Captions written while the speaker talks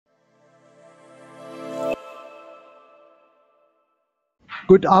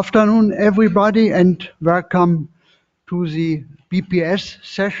Good afternoon, everybody, and welcome to the BPS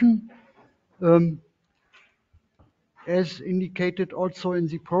session. As indicated also in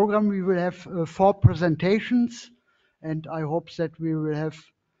the program, we will have 4 presentations, and I hope that we will have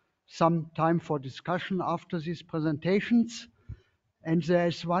some time for discussion after these presentations. And there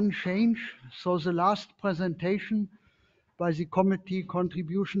is one change. So the last presentation by the committee,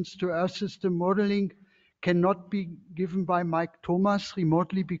 Contributions to Earth System Modeling, cannot be given by Mike Thomas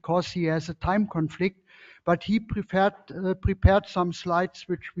remotely because he has a time conflict, but he prepared some slides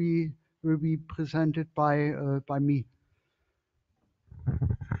which will be presented by me.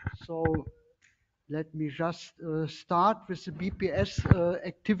 So let me just start with the BPS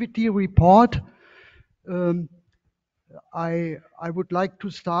activity report. I would like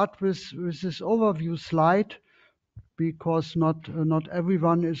to start with this overview slide, because not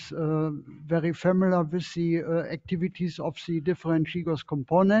everyone is very familiar with the activities of the different GGOS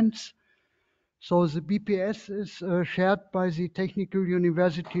components. So the BPS is shared by the Technical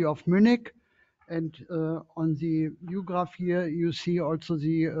University of Munich, and on the view graph here you see also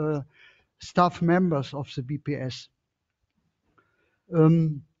the staff members of the BPS.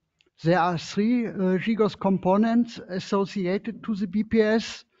 There are 3 GGOS components associated to the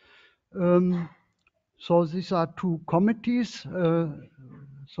BPS. So these are 2 committees.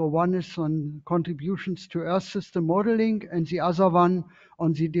 So one is on contributions to Earth system modeling, and the other one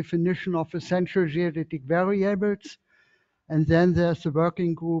on the definition of essential geodetic variables. And then there's a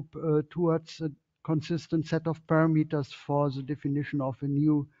working group towards a consistent set of parameters for the definition of a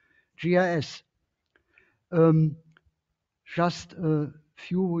new GIS. Just a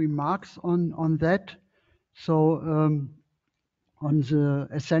few remarks on that. So on the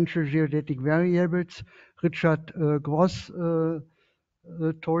essential geodetic variables, Richard Gross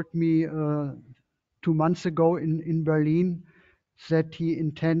told me 2 months ago in Berlin that he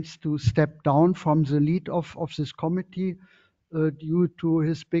intends to step down from the lead of this committee due to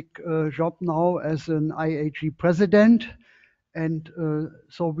his big job now as an IAG president. And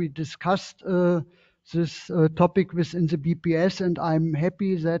so we discussed this topic within the BPS, and I'm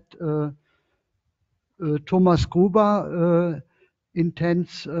happy that Thomas Gruber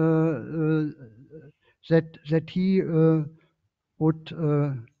intends that he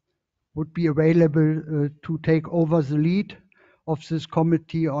would be available to take over the lead of this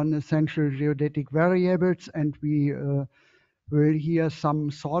committee on essential geodetic variables, and we will hear some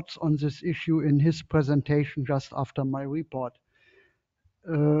thoughts on this issue in his presentation just after my report.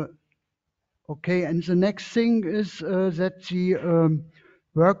 Okay, and the next thing is that the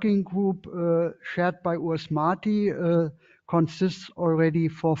working group shared by Urs Marti consists already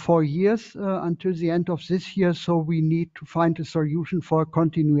for 4 years until the end of this year, so we need to find a solution for a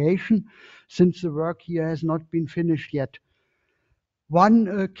continuation since the work here has not been finished yet.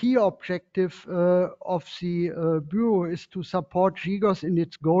 One key objective of the Bureau is to support GGOS in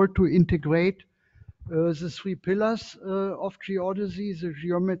its goal to integrate the 3 pillars of geodesy: the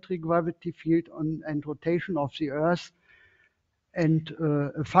geometry, gravity field, and rotation of the Earth. And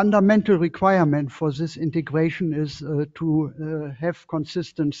a fundamental requirement for this integration is to have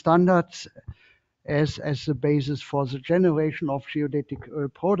consistent standards as the basis for the generation of geodetic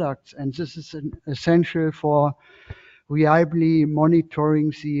products. And this is essential for reliably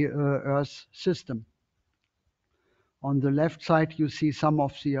monitoring the Earth system. On the left side, you see some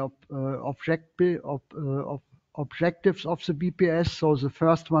of the objectives of the BPS. So the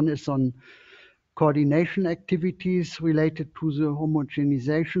first one is on coordination activities related to the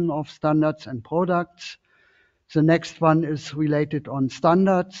homogenization of standards and products. The next one is related on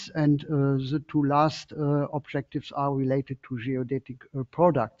standards, and the 2 last objectives are related to geodetic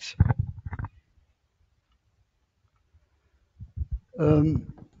products.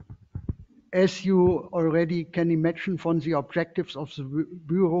 As you already can imagine from the objectives of the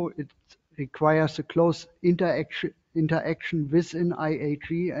Bureau, it requires a close interaction within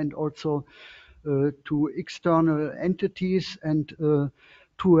IAG and also to external entities, and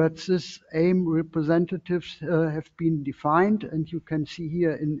towards this aim, representatives have been defined, and you can see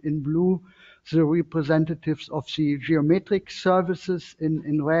here in blue the representatives of the geometric services,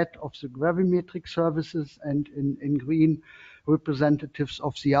 in red of the gravimetric services, and in green representatives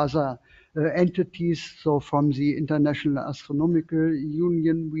of the other entities. So from the International Astronomical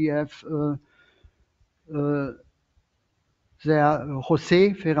Union we have there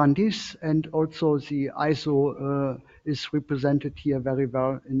José Ferrandis, and also the ISO is represented here very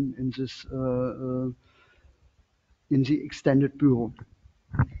well in this in the extended bureau.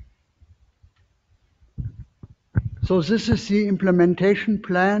 So this is the implementation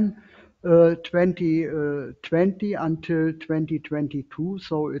plan 2020 until 2022,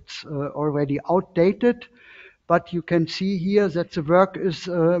 so it's already outdated. But you can see here that the work is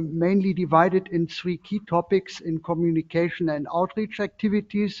mainly divided in three key topics in communication and outreach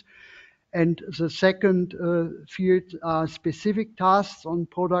activities. And the second field are specific tasks on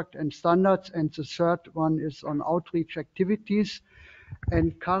product and standards, and the third one is on outreach activities.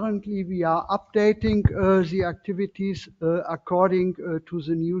 And currently we are updating the activities according to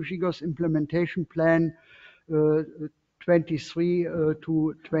the new GGOS implementation plan 23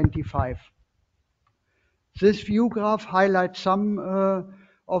 to 25. This view graph highlights some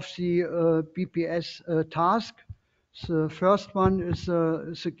of the BPS task. The first one is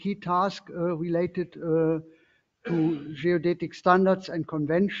the key task related to geodetic standards and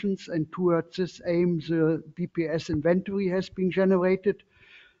conventions, and towards this aim the BPS inventory has been generated.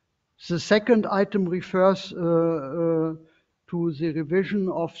 The second item refers to the revision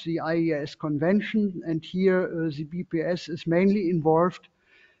of the IES convention, and here the BPS is mainly involved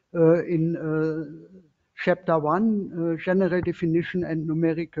in Chapter 1, General Definition and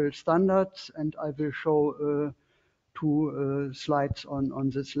Numerical Standards, and I will show two slides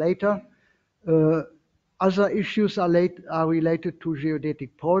on this later. Other issues are related to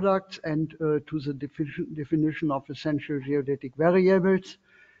geodetic products and to the definition of essential geodetic variables.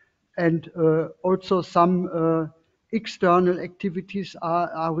 And also some external activities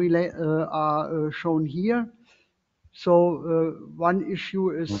are shown here. So one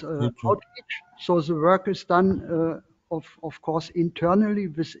issue is outreach. So the work is done, of course, internally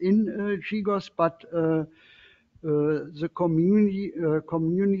within GGOS, but the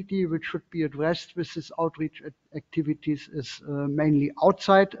community which should be addressed with this outreach activities is mainly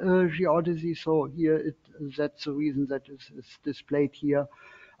outside geodesy. So here that's the reason that is displayed here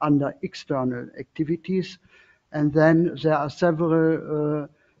under external activities. And then there are several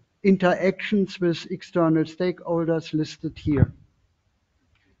interactions with external stakeholders listed here.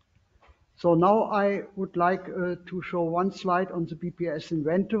 So now I would like to show one slide on the BPS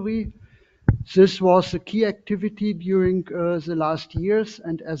inventory. This was a key activity during the last years,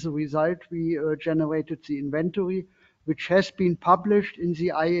 and as a result, we generated the inventory, which has been published in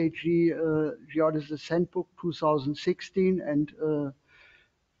the IAG Geodesist Handbook 2016 and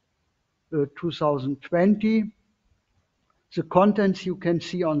 2020. The contents you can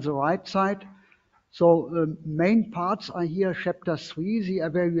see on the right side. So main parts are here, Chapter 3, the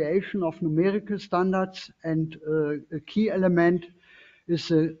evaluation of numerical standards, and a key element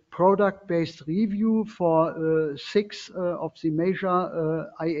is a product-based review for 6 of the major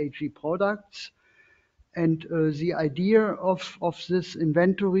IAG products. And the idea of this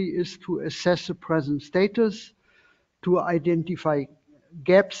inventory is to assess the present status, to identify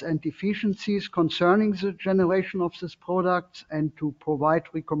gaps and deficiencies concerning the generation of this product, and to provide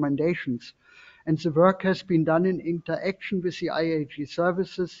recommendations. And the work has been done in interaction with the IAG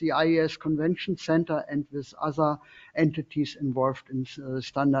services, the IES Convention Center, and with other entities involved in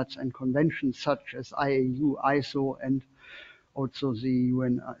standards and conventions such as IAU, ISO, and also the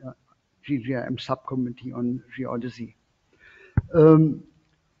UN GGIM Subcommittee on Geodesy.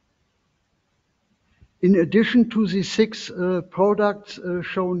 In addition to the 6 products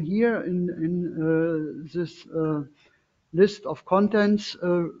shown here in this list of contents,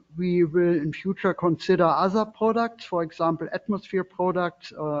 we will in future consider other products, for example, atmosphere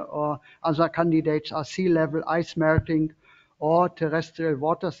products, or other candidates are sea level, ice melting, or terrestrial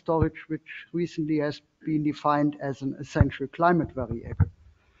water storage, which recently has been defined as an essential climate variable.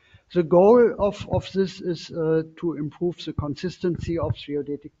 The goal of this is to improve the consistency of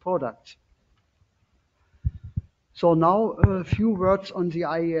geodetic products. So now a few words on the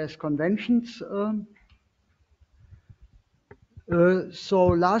IES conventions. So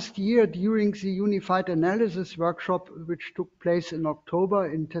last year, during the Unified Analysis Workshop, which took place in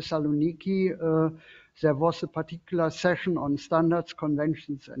October in Thessaloniki, there was a particular session on standards,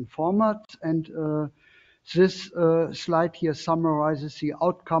 conventions, and formats. And this slide here summarizes the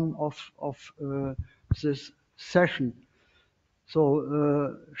outcome of this session.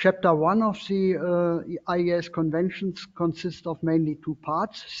 So Chapter 1 of the IES conventions consists of mainly 2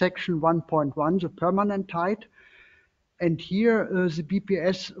 parts. Section 1.1, the permanent height. And here the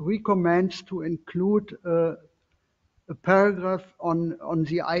BPS recommends to include a paragraph on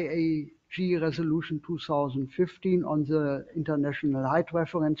the IAG Resolution 2015 on the International Height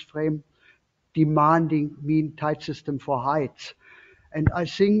Reference Frame, demanding mean tide system for heights. And I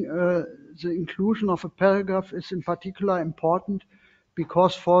think the inclusion of a paragraph is in particular important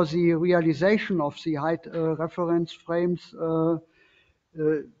because for the realization of the height reference frames, a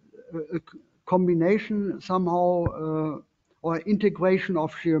combination somehow or integration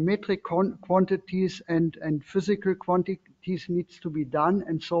of geometric quantities and physical quantities needs to be done.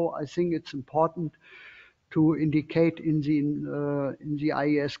 And so I think it's important to indicate in the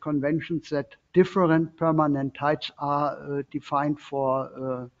IES conventions that different permanent heights are defined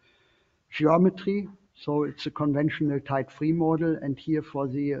for geometry. So it's a conventional height-free model, and here for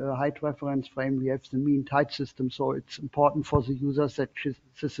the height reference frame we have the mean height system. So it's important for the users that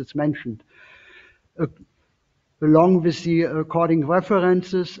this is mentioned. Along with the according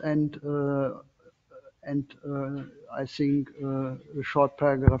references and I think a short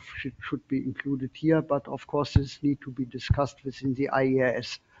paragraph should be included here, but of course this need to be discussed within the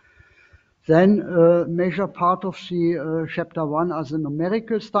IES. Then a major part of the chapter 1 are the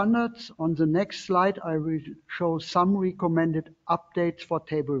numerical standards. On the next slide, I will show some recommended updates for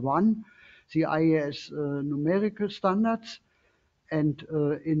table 1, the IES numerical standards. And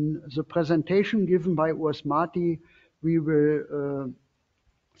in the presentation given by Urs Marti, we will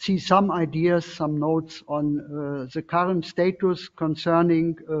see some ideas, some notes on the current status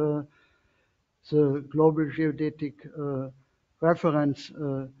concerning the global geodetic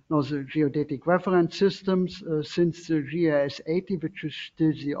the geodetic reference systems, since the GGOS 80, which is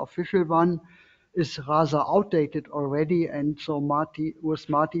still the official one, is rather outdated already. And so Urs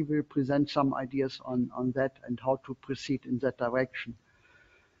Marti will present some ideas on that and how to proceed in that direction.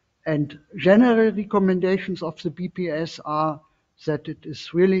 And general recommendations of the BPS are that it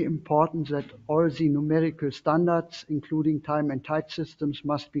is really important that all the numerical standards, including time and height systems,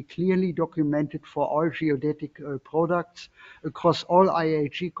 must be clearly documented for all geodetic products across all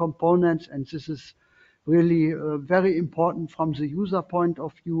IAG components. And this is really very important from the user point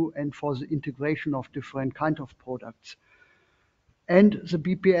of view and for the integration of different kinds of products. And the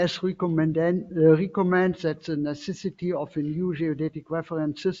BPS recommends that the necessity of a new geodetic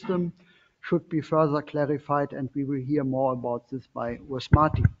reference system should be further clarified, and we will hear more about this by Urs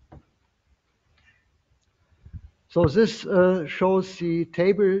Marti. So this shows the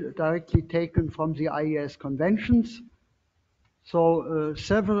table directly taken from the IES conventions. So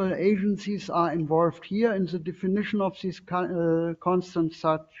several agencies are involved here in the definition of these constants,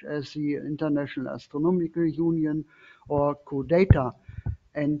 such as the International Astronomical Union or CODATA.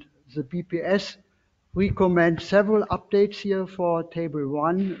 And the BPS recommends several updates here for table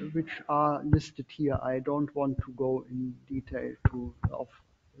 1, which are listed here. I don't want to go in detail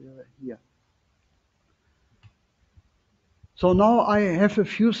here. So now I have a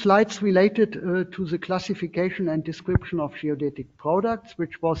few slides related to the classification and description of geodetic products,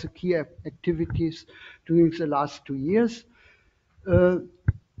 which was a key activities during the last 2 years.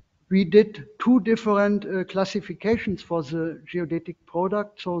 We did 2 different classifications for the geodetic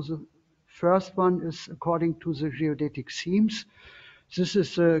product. So the first one is according to the geodetic themes. This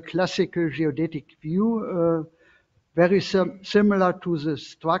is a classical geodetic view, very similar to the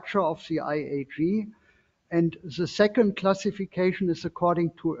structure of the IAG. And the second classification is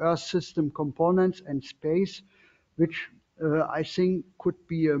according to Earth system components and space, which I think could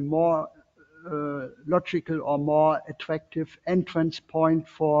be a more logical or more attractive entrance point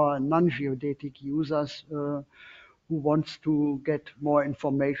for non-geodetic users who wants to get more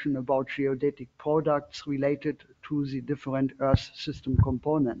information about geodetic products related to the different Earth system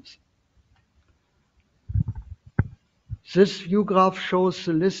components. This view graph shows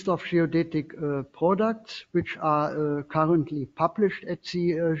the list of geodetic products which are currently published at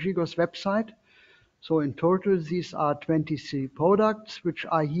the GGOS website. So in total, these are 23 products which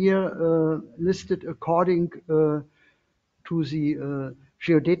are here listed according to the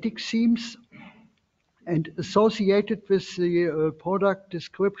geodetic themes. And associated with the product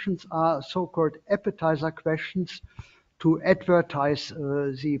descriptions are so-called appetizer questions to advertise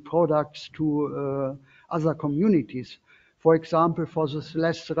the products to other communities. For example, for the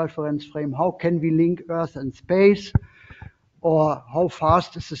Celeste reference frame, how can we link Earth and space? Or how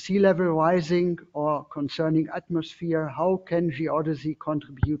fast is the sea level rising? Or concerning atmosphere, how can geodesy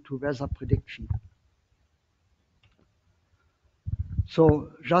contribute to weather prediction?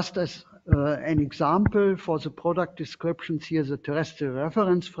 So just as an example for the product descriptions here, the terrestrial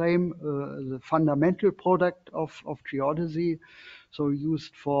reference frame, the fundamental product of geodesy, so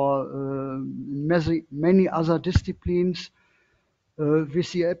used for many other disciplines.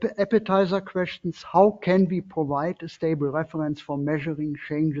 With the appetizer questions, how can we provide a stable reference for measuring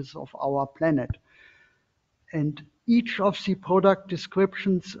changes of our planet? And each of the product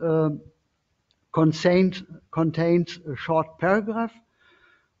descriptions contains a short paragraph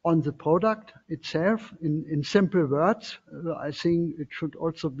on the product itself in simple words. I think it should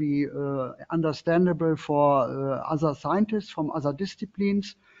also be understandable for other scientists from other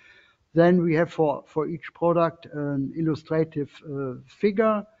disciplines. Then we have for each product an illustrative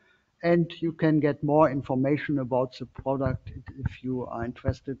figure, and you can get more information about the product if you are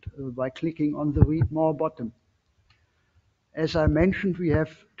interested by clicking on the Read More button. As I mentioned, we have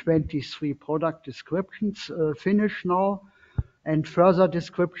 23 product descriptions finished now, and further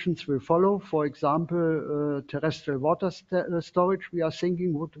descriptions will follow. For example, terrestrial water storage, we are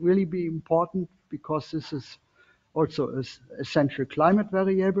thinking would really be important because this is also an essential climate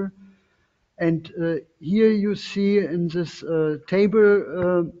variable. And here you see in this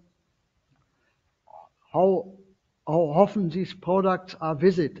table how often these products are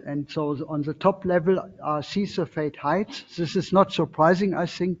visited. And so on the top level are sea surface heights. This is not surprising, I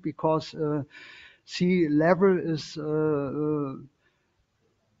think, because sea level is in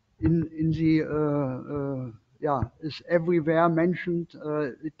the is everywhere mentioned.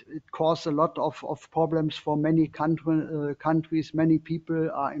 It causes a lot of problems for many countries. Many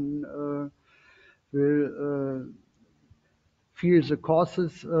people are will feel the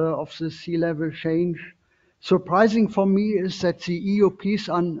causes of the sea level change. Surprising for me is that the EOPs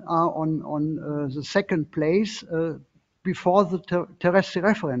are on the second place before the terrestrial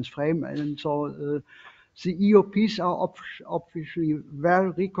reference frame, and so the EOPs are obviously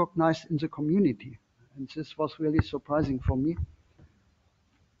well recognized in the community, and this was really surprising for me.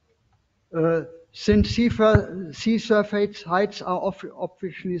 Since sea surface heights are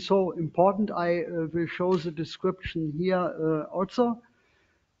obviously so important, I will show the description here also.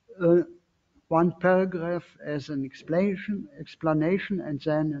 One paragraph as an explanation, and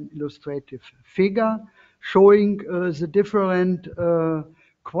then an illustrative figure showing the different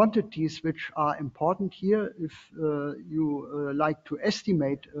quantities which are important here. If you like to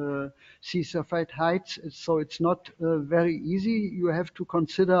estimate sea surface heights, so it's not very easy. You have to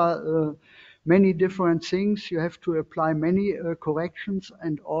consider many different things. You have to apply many corrections,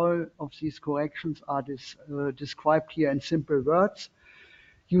 and all of these corrections are described here in simple words.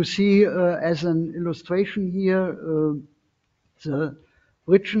 You see as an illustration here the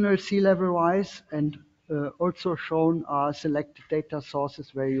regional sea level rise, and also shown are selected data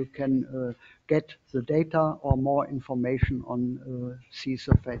sources where you can get the data or more information on sea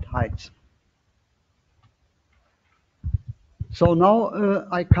surface heights. So now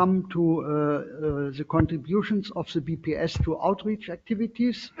I come to the contributions of the BPS to outreach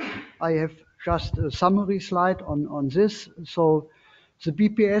activities. I have just a summary slide on this. So the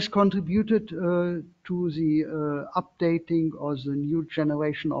BPS contributed to the updating or the new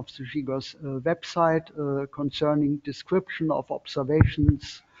generation of the GGOS website concerning description of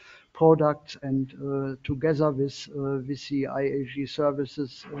observations, products, and together with the IAG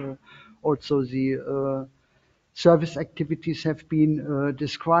services, also the service activities have been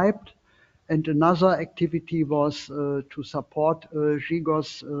described. And another activity was to support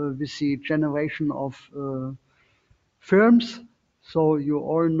GGOS with the generation of films. So you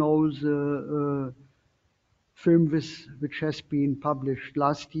all know the film which has been published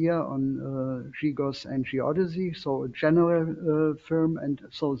last year on GGOS and Geodesy, so a general film. And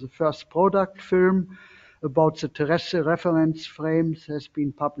so the first product film about the terrestrial reference frames has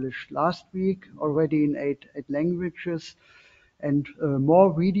been published last week, already in eight languages. And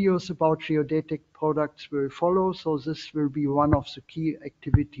more videos about geodetic products will follow. So this will be one of the key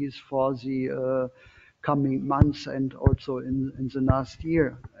activities for the coming months and also in the last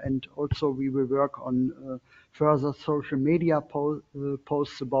year. And also we will work on further social media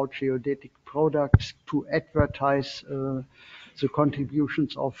posts about geodetic products to advertise the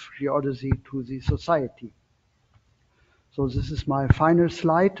contributions of geodesy to the society. So this is my final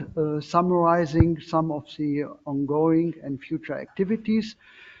slide, summarizing some of the ongoing and future activities.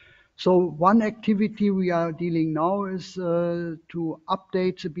 So one activity we are dealing now is to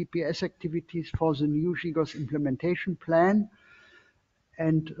update the BPS activities for the new GGOS implementation plan.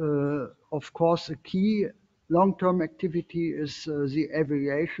 And of course, a key long-term activity is the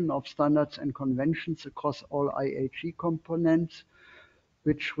evaluation of standards and conventions across all IAG components,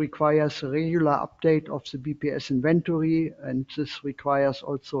 which requires a regular update of the BPS inventory, and this requires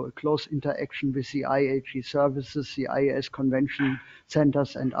also a close interaction with the IAG services, the IAS convention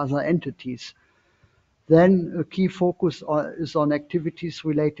centers, and other entities. Then a key focus is on activities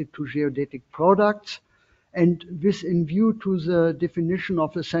related to geodetic products, and this in view to the definition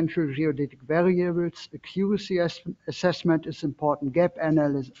of essential geodetic variables, accuracy assessment is important, gap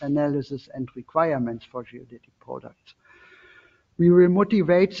analysis, and requirements for geodetic products. We will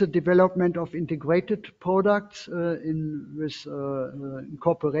motivate the development of integrated products in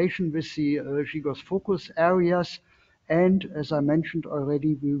cooperation with the GGOS focus areas. And as I mentioned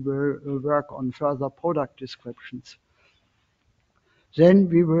already, we will work on further product descriptions. Then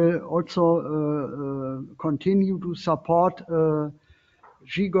we will also continue to support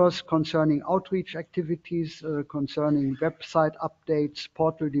GGOS concerning outreach activities, concerning website updates,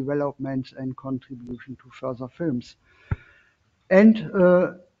 portal developments, and contribution to further films. And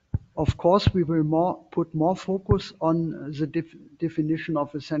of course, we will put more focus on the definition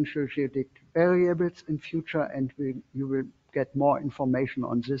of essential geodetic variables in future, and you will get more information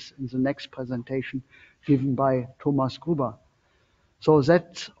on this in the next presentation given by Thomas Gruber. So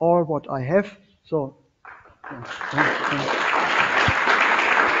that's all what I have. So, thanks.